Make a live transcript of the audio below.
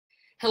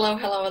Hello,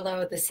 hello,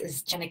 hello. This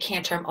is Jenna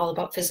Cantor. I'm all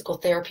about physical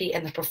therapy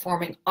and the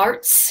performing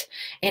arts,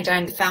 and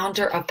I'm the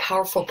founder of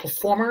Powerful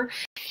Performer.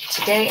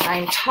 Today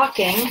I'm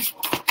talking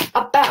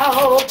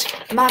about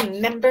my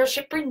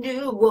membership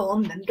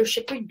renewal.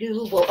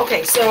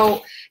 Okay,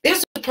 so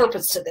there's a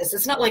purpose to this.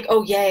 It's not like,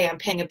 oh, yay, I'm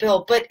paying a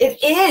bill, but it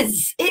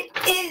is. It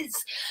is.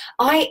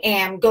 I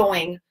am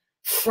going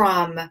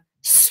from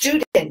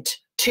student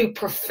to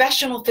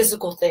professional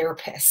physical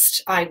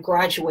therapist. I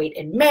graduate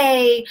in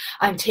May.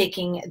 I'm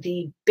taking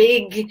the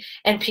big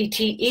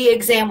NPTE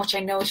exam, which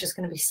I know is just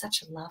going to be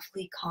such a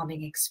lovely,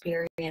 calming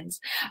experience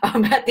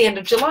at the end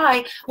of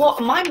July. Well,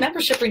 my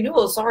membership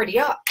renewal is already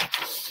up.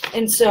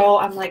 And so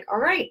I'm like, all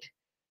right,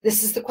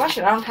 this is the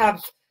question. I don't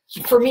have,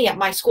 for me at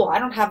my school, I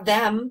don't have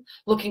them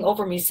looking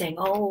over me saying,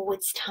 oh,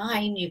 it's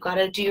time. You got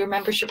to do your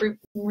membership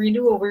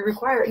renewal. We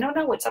require it.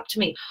 No, it's up to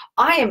me.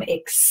 I am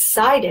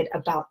excited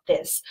about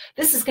this.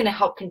 This is going to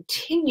help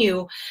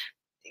continue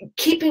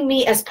keeping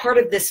me as part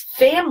of this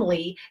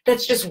family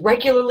that's just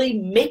regularly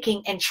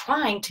making and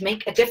trying to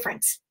make a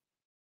difference.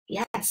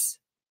 Yes,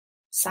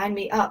 sign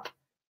me up.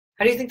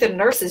 How do you think the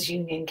nurses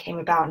union came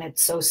about and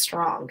it's so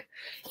strong?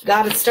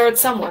 Got to start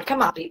somewhere.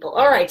 Come on, people.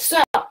 All right,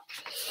 so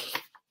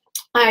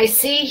I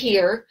see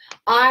here,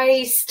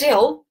 I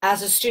still,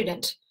 as a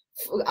student,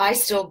 I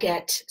still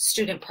get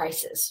student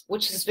prices,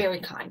 which is very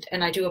kind,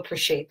 and I do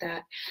appreciate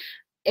that.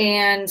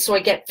 And so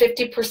I get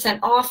 50%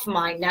 off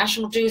my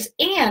national dues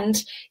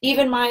and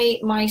even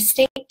my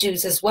state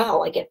dues as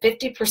well. I get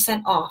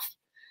 50% off.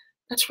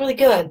 That's really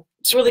good.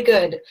 It's really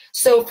good.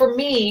 So for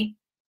me,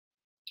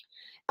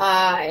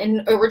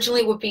 and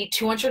originally it would be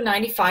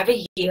 $295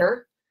 a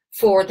year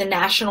for the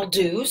national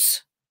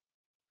dues.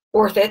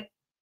 Worth it.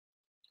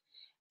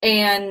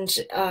 And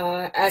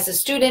as a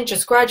student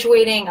just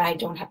graduating, I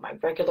don't have my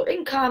regular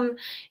income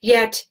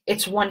yet.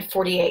 It's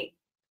 $148.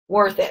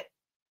 Worth it.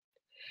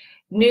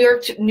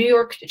 New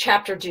York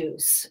chapter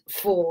dues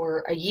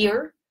for a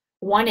year,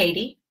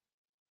 $180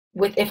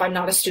 if I'm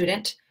not a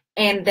student.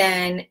 And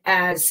then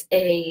as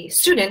a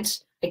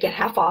student, I get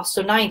half off,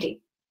 so $90.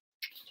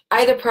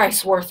 Either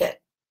price worth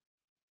it.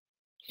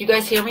 You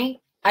guys hear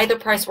me? Either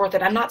price worth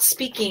it. I'm not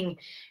speaking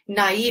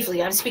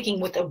naively. I'm speaking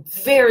with a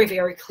very,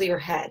 very clear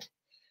head.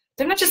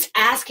 They're not just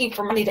asking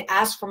for money to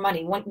ask for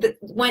money.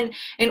 When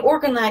an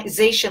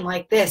organization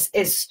like this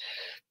is,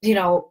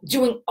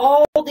 doing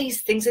all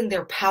these things in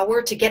their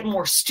power to get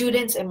more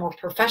students and more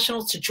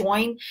professionals to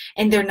join,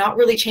 and they're not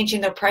really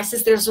changing their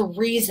prices, there's a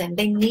reason.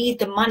 They need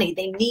the money.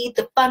 They need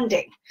the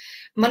funding.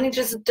 Money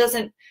just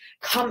doesn't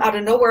come out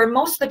of nowhere.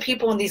 Most of the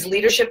people in these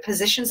leadership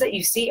positions that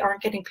you see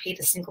aren't getting paid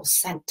a single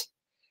cent.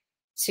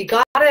 So you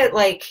gotta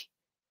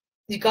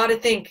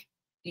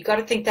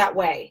think that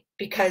way,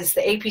 because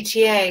the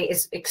APTA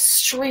is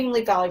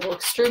extremely valuable,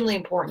 extremely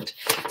important.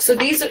 So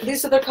these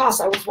are the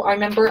costs. I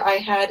remember I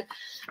had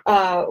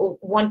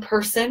one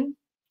person,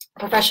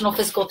 professional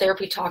physical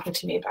therapy, talking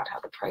to me about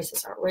how the price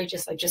is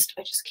outrageous. I just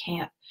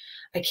can't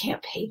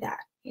pay that.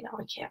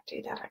 I can't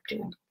do that. I'm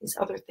doing these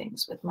other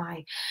things with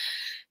my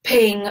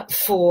paying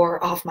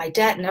off my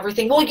debt and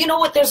everything. Well, you know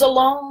what? There's a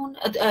loan,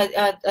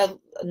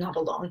 not a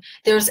loan.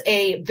 There's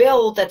a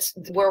bill that's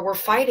where we're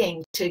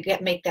fighting to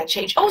make that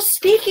change. Oh,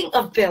 speaking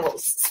of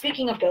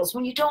bills,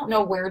 when you don't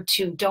know where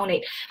to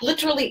donate,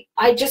 literally,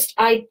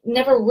 I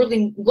never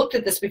really looked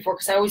at this before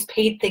because I always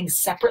paid things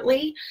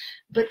separately,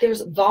 but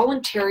there's a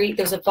voluntary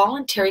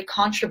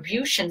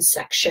contribution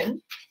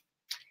section,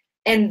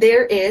 and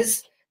there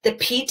is the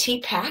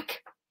PT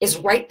pack is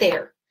right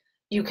there.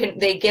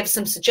 They give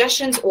some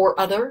suggestions or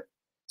other.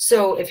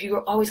 So if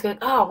you're always going,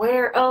 I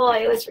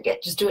always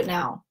forget, just do it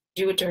now.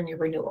 Do it during your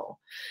renewal.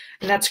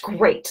 And that's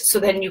great. So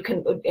then you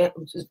can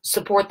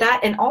support that.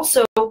 And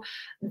also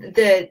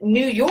the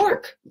New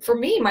York, for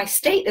me, my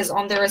state is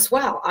on there as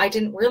well. I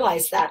didn't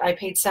realize that. I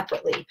paid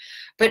separately.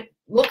 But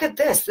look at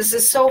this. This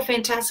is so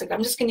fantastic.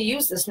 I'm just going to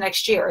use this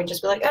next year and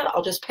just be like,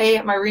 I'll just pay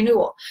at my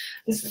renewal.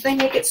 They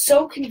make it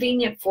so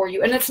convenient for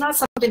you. And it's not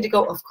something to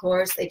go, of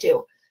course they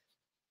do.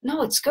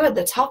 No, it's good.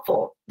 That's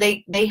helpful.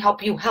 They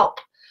help you help.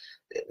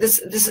 This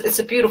it's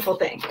a beautiful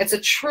thing. It's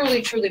a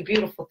truly, truly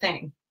beautiful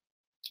thing.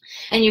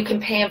 And you can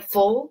pay in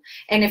full.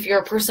 And if you're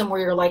a person where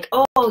you're like,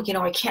 I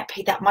can't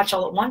pay that much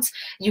all at once,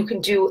 you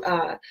can do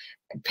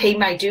pay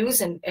my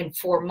dues in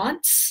 4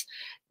 months.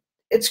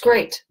 It's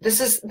great. This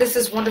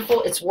is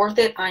wonderful. It's worth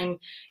it. I'm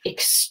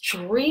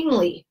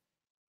extremely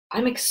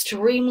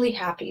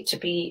happy to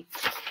be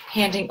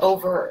handing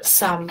over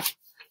some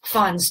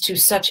funds to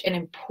such an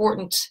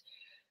important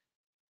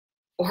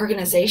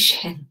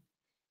organization.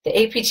 The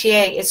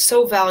APTA is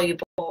so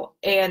valuable,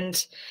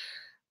 and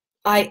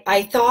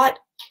I thought,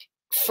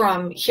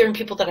 from hearing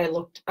people that I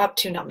looked up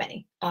to, not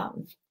many, I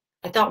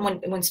thought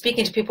when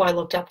speaking to people I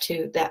looked up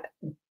to, that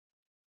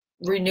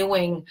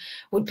renewing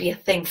would be a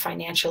thing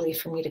financially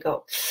for me to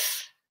go,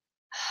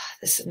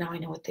 now I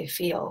know what they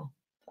feel.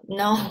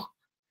 No,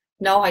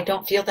 I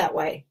don't feel that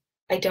way.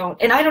 I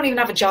don't, and I don't even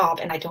have a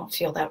job, and I don't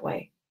feel that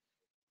way.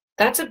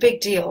 That's a big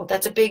deal.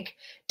 That's a big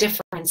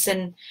difference.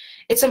 And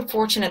it's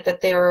unfortunate that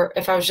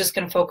if I was just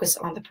going to focus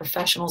on the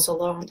professionals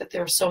alone, that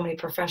there are so many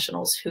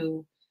professionals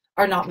who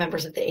are not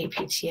members of the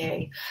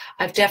APTA.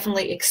 I've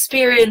definitely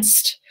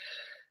experienced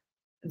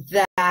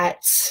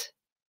that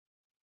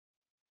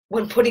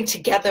when putting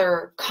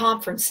together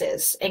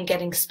conferences and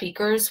getting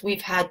speakers,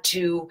 we've had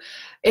to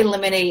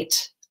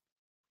eliminate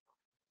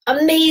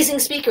amazing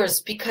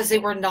speakers because they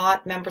were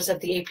not members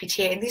of the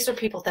APTA. And these are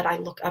people that I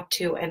look up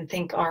to and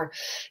think are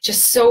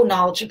just so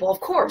knowledgeable. Of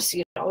course,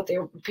 you know,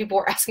 people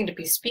were asking to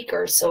be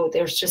speakers, so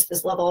there's just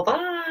this level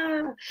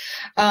of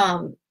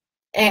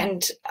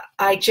and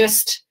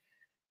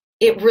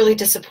it really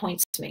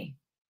disappoints me.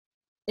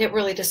 It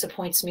really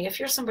disappoints me. If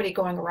you're somebody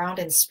going around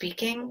and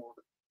speaking,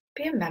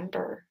 be a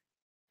member.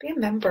 Be a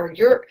member.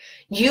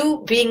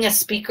 You being a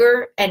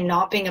speaker and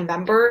not being a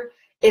member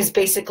is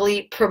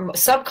basically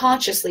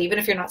subconsciously, even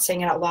if you're not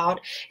saying it out loud,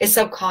 is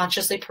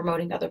subconsciously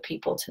promoting other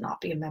people to not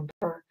be a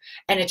member.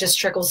 And it just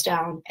trickles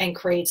down and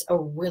creates a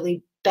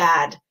really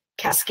bad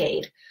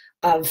cascade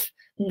of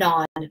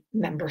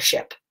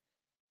non-membership.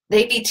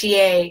 The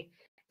APTA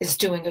is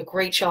doing a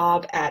great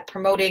job at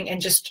promoting and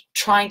just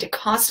trying to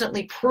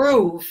constantly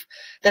prove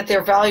that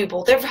they're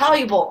valuable. They're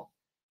valuable.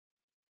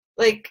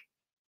 Like,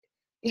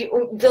 there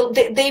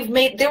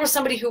was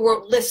somebody who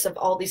wrote lists of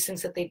all these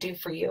things that they do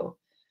for you.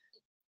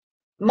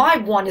 My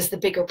one is the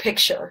bigger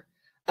picture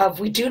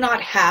of we do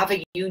not have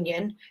a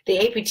union.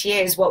 The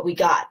APTA is what we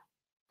got.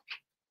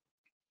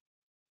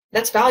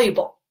 That's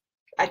valuable.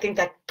 I think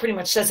that pretty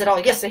much says it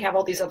all. Yes, they have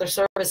all these other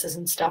services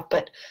and stuff,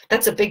 but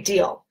that's a big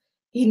deal.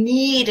 You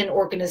need an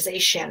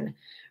organization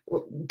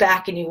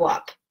backing you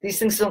up.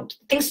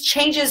 These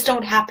changes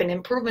don't happen.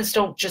 Improvements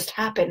don't just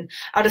happen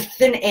out of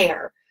thin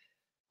air.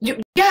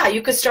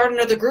 You could start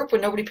another group where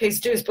nobody pays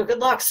dues, but good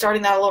luck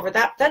starting that all over.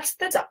 That's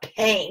a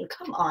pain.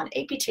 Come on,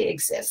 APTA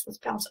exists. Let's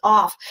bounce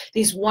off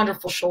these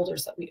wonderful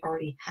shoulders that we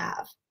already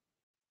have.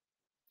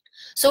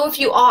 So if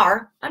you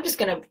are, I'm just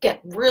going to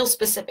get real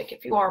specific.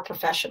 If you are a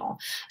professional,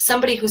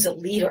 somebody who's a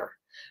leader,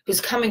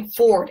 who's coming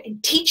forward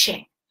and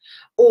teaching,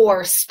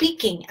 or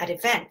speaking at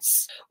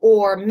events,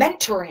 or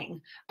mentoring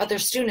other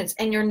students,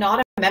 and you're not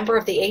a member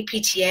of the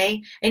APTA,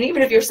 and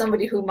even if you're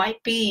somebody who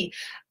might be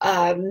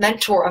a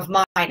mentor of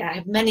mine, I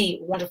have many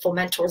wonderful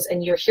mentors,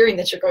 and you're hearing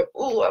that, you're going,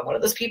 oh, I'm one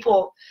of those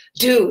people.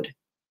 Dude,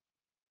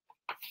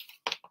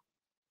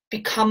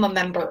 become a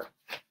member.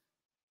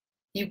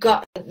 You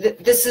got,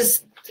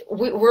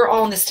 we're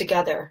all in this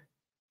together.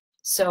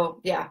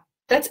 So yeah,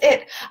 that's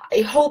it.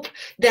 I hope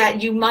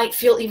that you might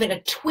feel even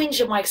a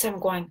twinge of my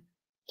excitement going,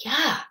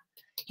 yeah,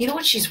 you know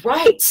what, she's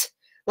right.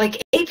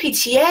 Like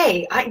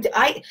APTA,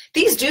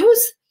 these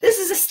dues, this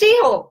is a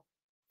steal.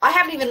 I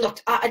haven't even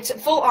looked,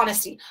 full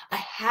honesty, I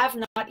have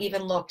not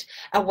even looked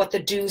at what the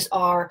dues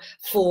are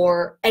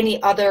for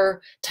any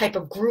other type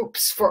of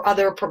groups, for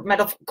other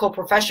medical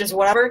professions or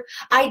whatever.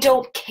 I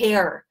don't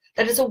care.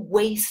 That is a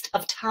waste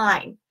of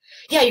time.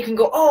 Yeah, you can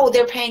go, oh,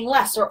 they're paying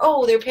less, or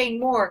oh, they're paying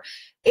more.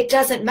 It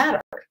doesn't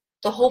matter.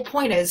 The whole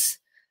point is,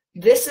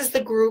 this is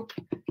the group,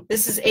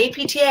 this is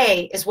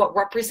APTA, is what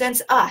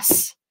represents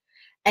us.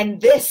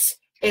 And this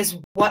is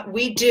what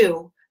we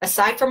do.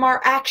 Aside from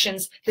our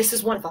actions, this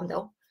is one of them,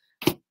 though.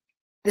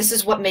 This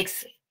is what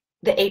makes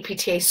the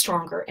APTA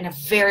stronger in a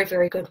very,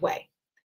 very good way.